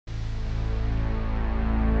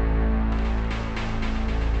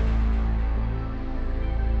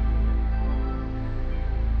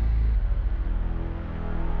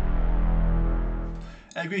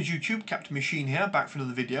Greetings YouTube, Captain Machine here, back for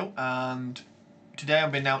another video, and today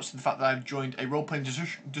I'm being announced the fact that I've joined a role-playing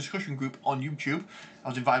discussion group on YouTube. I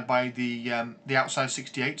was invited by the Outside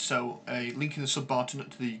 68, so a link in the sub bar to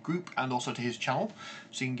the group and also to his channel,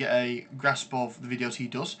 so you can get a grasp of the videos he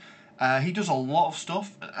does. He does a lot of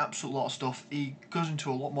stuff, an absolute lot of stuff. He goes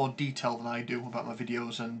into a lot more detail than I do about my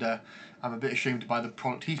videos, and I'm a bit ashamed by the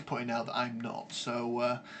product he's putting out that I'm not.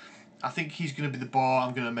 So I think he's going to be the bar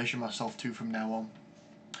I'm going to measure myself to from now on.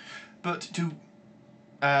 But to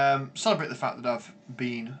celebrate the fact that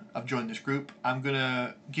I've joined this group, I'm going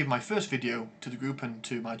to give my first video to the group and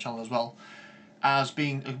to my channel as well, as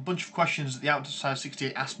being a bunch of questions that the Outside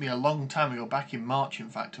 68 asked me a long time ago, back in March in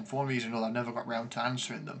fact, and for one reason or another I never got round to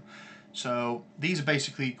answering them. So these are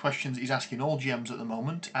basically questions he's asking all GMs at the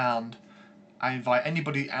moment, and I invite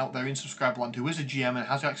anybody out there in subscriberland who is a GM and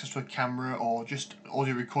has access to a camera or just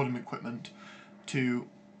audio recording equipment to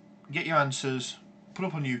get your answers, put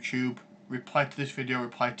up on YouTube, reply to this video,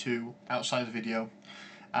 reply to outside the video,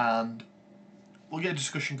 and we'll get a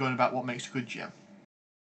discussion going about what makes a good GM.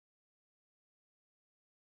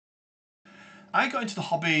 I got into the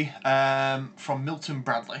hobby from Milton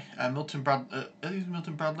Bradley. Milton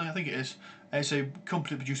Bradley, I think it is. It's a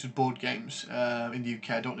company that produces board games in the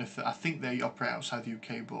UK. I think they operate outside the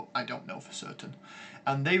UK, but I don't know for certain.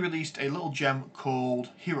 And they released a little gem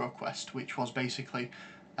called Hero Quest, which was basically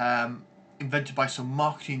invented by some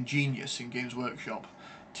marketing genius in Games Workshop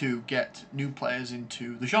to get new players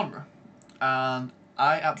into the genre. And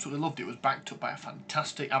I absolutely loved it. It was backed up by a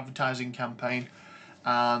fantastic advertising campaign,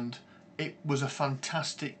 and it was a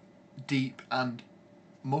fantastic, deep, and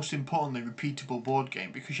most importantly repeatable board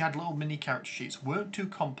game, because you had little mini character sheets, weren't too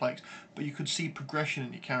complex, but you could see progression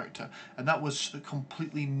in your character, and that was a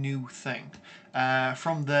completely new thing.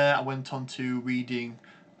 From there I went on to reading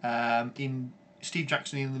in Steve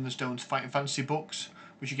Jackson and Ian Livingstone's Fighting Fantasy books,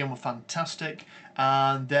 which again were fantastic,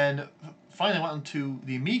 and then finally went on to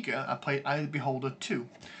the Amiga. I played Eye of the Beholder 2,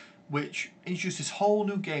 which introduced this whole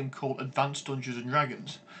new game called Advanced Dungeons and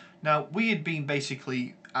Dragons. Now, we had been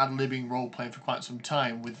basically ad-libbing role-playing for quite some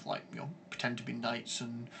time with, like, pretend to be knights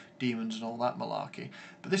and demons and all that malarkey,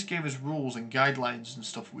 but this gave us rules and guidelines and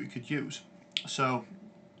stuff we could use. So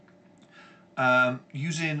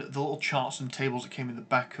using the little charts and tables that came in the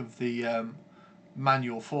back of the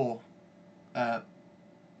manual for Eye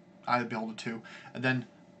of the Beholder 2, and then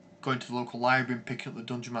going to the local library and picking up the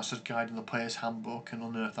Dungeon Master's Guide and the Player's Handbook and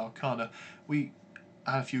Unearthed Arcana, we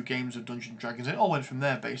had a few games of Dungeons & Dragons, and it all went from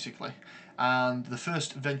there basically. And the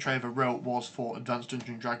first adventure I ever wrote was for Advanced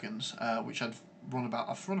Dungeons & Dragons, which I've run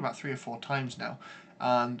about 3 or 4 times now,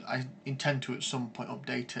 and I intend to at some point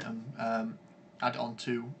update it and add it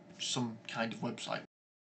onto some kind of website.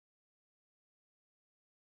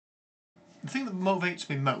 The thing that motivates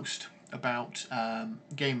me most about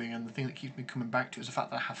gaming, and the thing that keeps me coming back to it, is the fact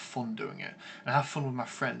that I have fun doing it, and I have fun with my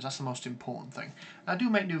friends. That's the most important thing. And I do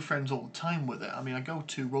make new friends all the time with it. I mean, I go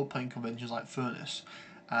to role-playing conventions like Furnace,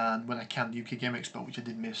 and when I can, the UK Game Expo, which I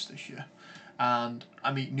did miss this year, and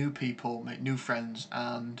I meet new people, make new friends,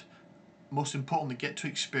 and most importantly get to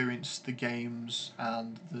experience the games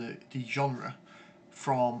and the genre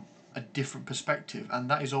from a different perspective, and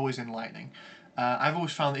that is always enlightening. I've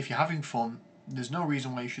always found that if you're having fun, there's no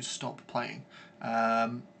reason why you should stop playing.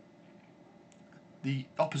 The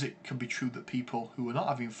opposite can be true, that people who are not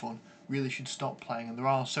having fun really should stop playing, and there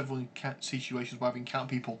are several situations where I've encountered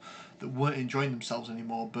people that weren't enjoying themselves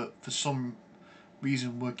anymore, but for some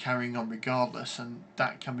reason were carrying on regardless, and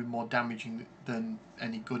that can be more damaging than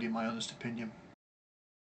any good, in my honest opinion.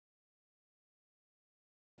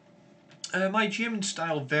 My GMing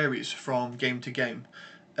style varies from game to game.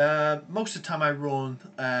 Most of the time I run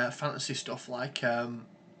fantasy stuff like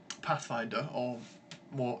Pathfinder, or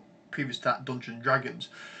more previous to that, Dungeons and Dragons.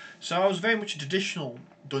 So I was very much a traditional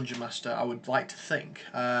dungeon master, I would like to think.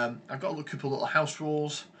 I've got a couple of little house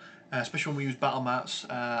rules, especially when we use battle mats.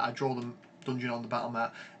 I draw them dungeon on the battle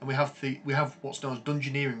mat, and we have what's known as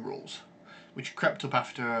dungeoneering rules, which crept up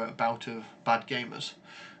after a bout of bad gamers.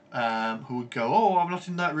 Who would go, oh, I'm not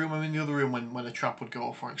in that room, I'm in the other room, when a trap would go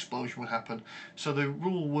off or an explosion would happen. So the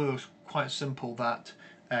rule was quite simple, that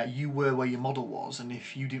you were where your model was, and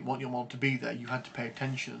if you didn't want your model to be there, you had to pay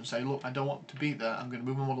attention and say, look, I don't want to be there, I'm going to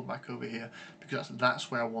move my model back over here, because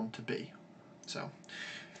that's where I want to be. So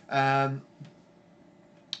I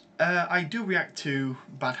do react to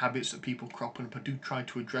bad habits that people crop up, but I do try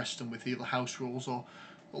to address them with either house rules or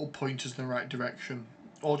little pointers in the right direction,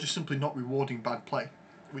 or just simply not rewarding bad play,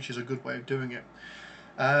 which is a good way of doing it.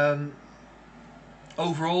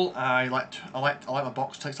 Overall, I like my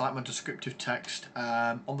box text. I like my descriptive text.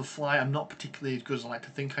 On the fly, I'm not particularly as good as I like to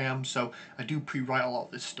think I am, so I do pre-write a lot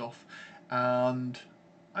of this stuff, and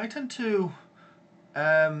I tend to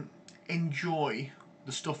enjoy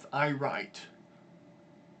the stuff I write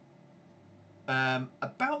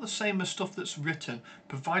about the same as stuff that's written,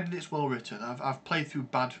 provided it's well written. I've played through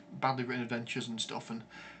badly written adventures and stuff, and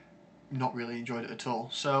not really enjoyed it at all.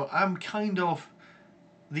 So I'm kind of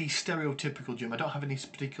the stereotypical GM. I don't have any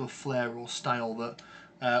particular flair or style that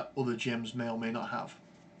other GMs may or may not have.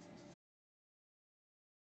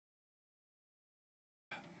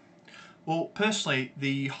 Well, personally,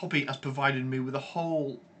 the hobby has provided me with a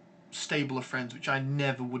whole stable of friends which I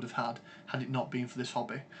never would have had it not been for this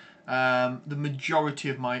hobby. The majority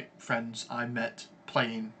of my friends I met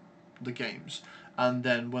playing the games, and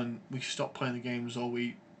then when we stopped playing the games or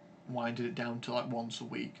we winded it down to like once a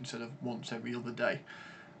week instead of once every other day,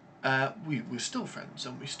 we're still friends,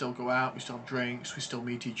 and we still go out, we still have drinks, we still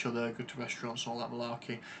meet each other, go to restaurants and all that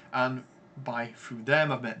malarkey. And through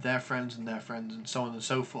them, I've met their friends, and so on and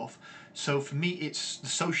so forth. So for me, it's the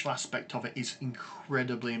social aspect of it is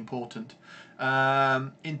incredibly important.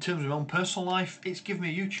 In terms of my own personal life, it's given me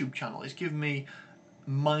a YouTube channel. It's given me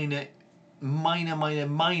minor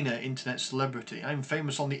internet celebrity. I'm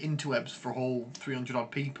famous on the interwebs for a whole 300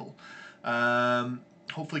 odd people.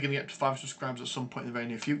 Hopefully going to get to 5 subscribers at some point in the very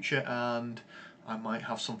near future, and I might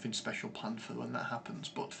have something special planned for when that happens.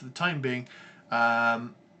 But for the time being,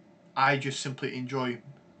 I just simply enjoy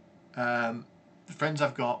the friends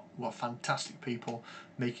I've got, who are fantastic people,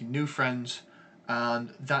 making new friends,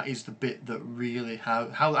 and that is the bit that really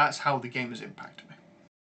that's how the game has impacted me.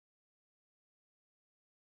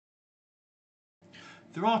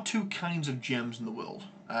 There are two kinds of GMs in the world,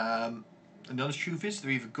 and the honest truth is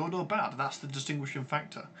they're either good or bad. That's the distinguishing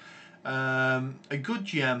factor. A good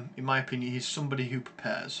GM, in my opinion, is somebody who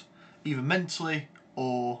prepares, either mentally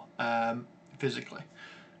or physically.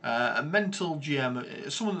 A mental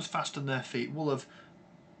GM, someone that's fast on their feet,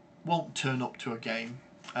 won't turn up to a game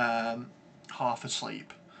half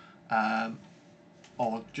asleep,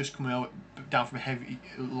 or just coming down from a heavy,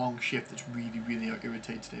 long shift that's really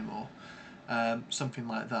irritated him, or something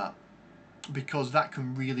like that, because that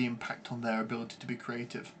can really impact on their ability to be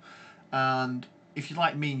creative. And if you're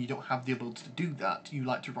like me and you don't have the ability to do that, you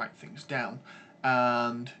like to write things down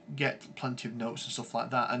and get plenty of notes and stuff like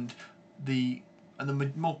that. And the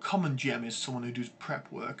more common GM is someone who does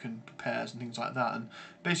prep work and prepares and things like that. And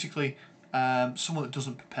basically, someone that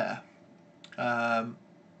doesn't prepare,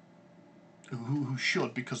 who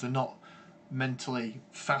should, because they're not mentally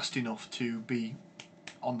fast enough to be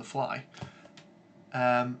on the fly.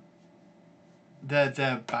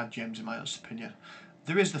 They're bad GMs in my honest opinion.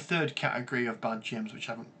 There is the third category of bad GMs which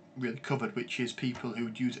I haven't really covered, which is people who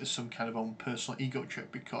would use it as some kind of own personal ego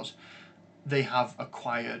trip because they have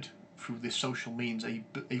acquired through this social means a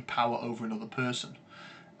power over another person.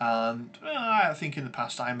 And I think in the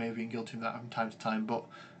past I may have been guilty of that from time to time, but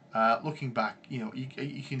looking back,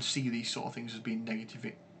 you can see these sort of things as being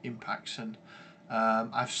negative impacts, and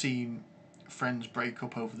I've seen friends break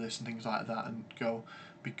up over this and things like that and go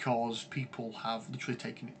because people have literally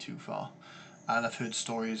taken it too far. And I've heard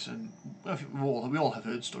stories, and I think we all have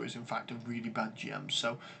heard stories, in fact, of really bad GMs.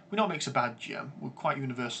 So we know what makes a bad GM. We're quite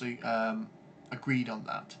universally agreed on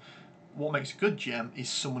that. What makes a good GM is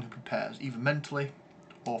someone who prepares, either mentally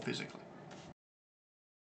or physically.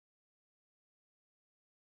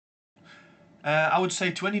 I would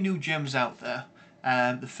say to any new GMs out there,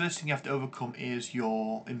 the first thing you have to overcome is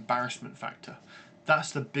your embarrassment factor.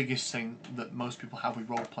 That's the biggest thing that most people have with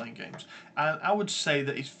role-playing games. And I would say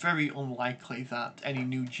that it's very unlikely that any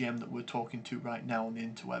new GM that we're talking to right now on the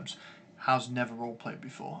interwebs has never role-played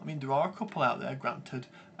before. I mean, there are a couple out there, granted,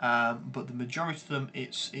 but the majority of them,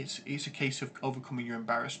 it's a case of overcoming your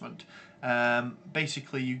embarrassment.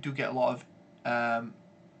 Basically, you do get a lot of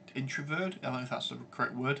introvert, I don't know if that's the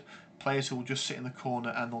correct word, players who will just sit in the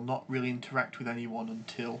corner and they'll not really interact with anyone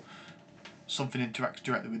until something interacts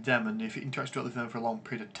directly with them, and if it interacts directly with them for a long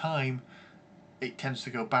period of time, it tends to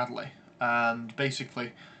go badly. And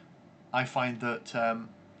basically, I find that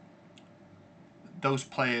those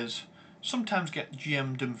players sometimes get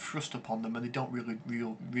GM'd and thrust upon them and they don't really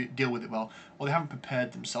deal with it well, or they haven't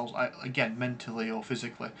prepared themselves, again, mentally or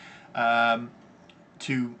physically,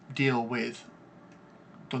 to deal with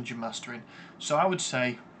dungeon mastering. So I would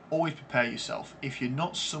say always prepare yourself. If you're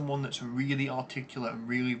not someone that's really articulate and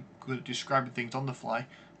really good at describing things on the fly,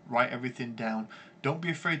 write everything down. Don't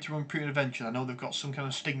be afraid to run pre-adventures. I know they've got some kind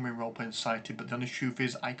of stigma in role-playing society, but the honest truth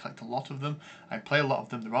is I collect a lot of them. I play a lot of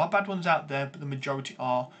them. There are bad ones out there, but the majority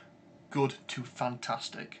are good to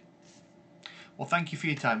fantastic. Well, thank you for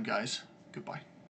your time, guys. Goodbye.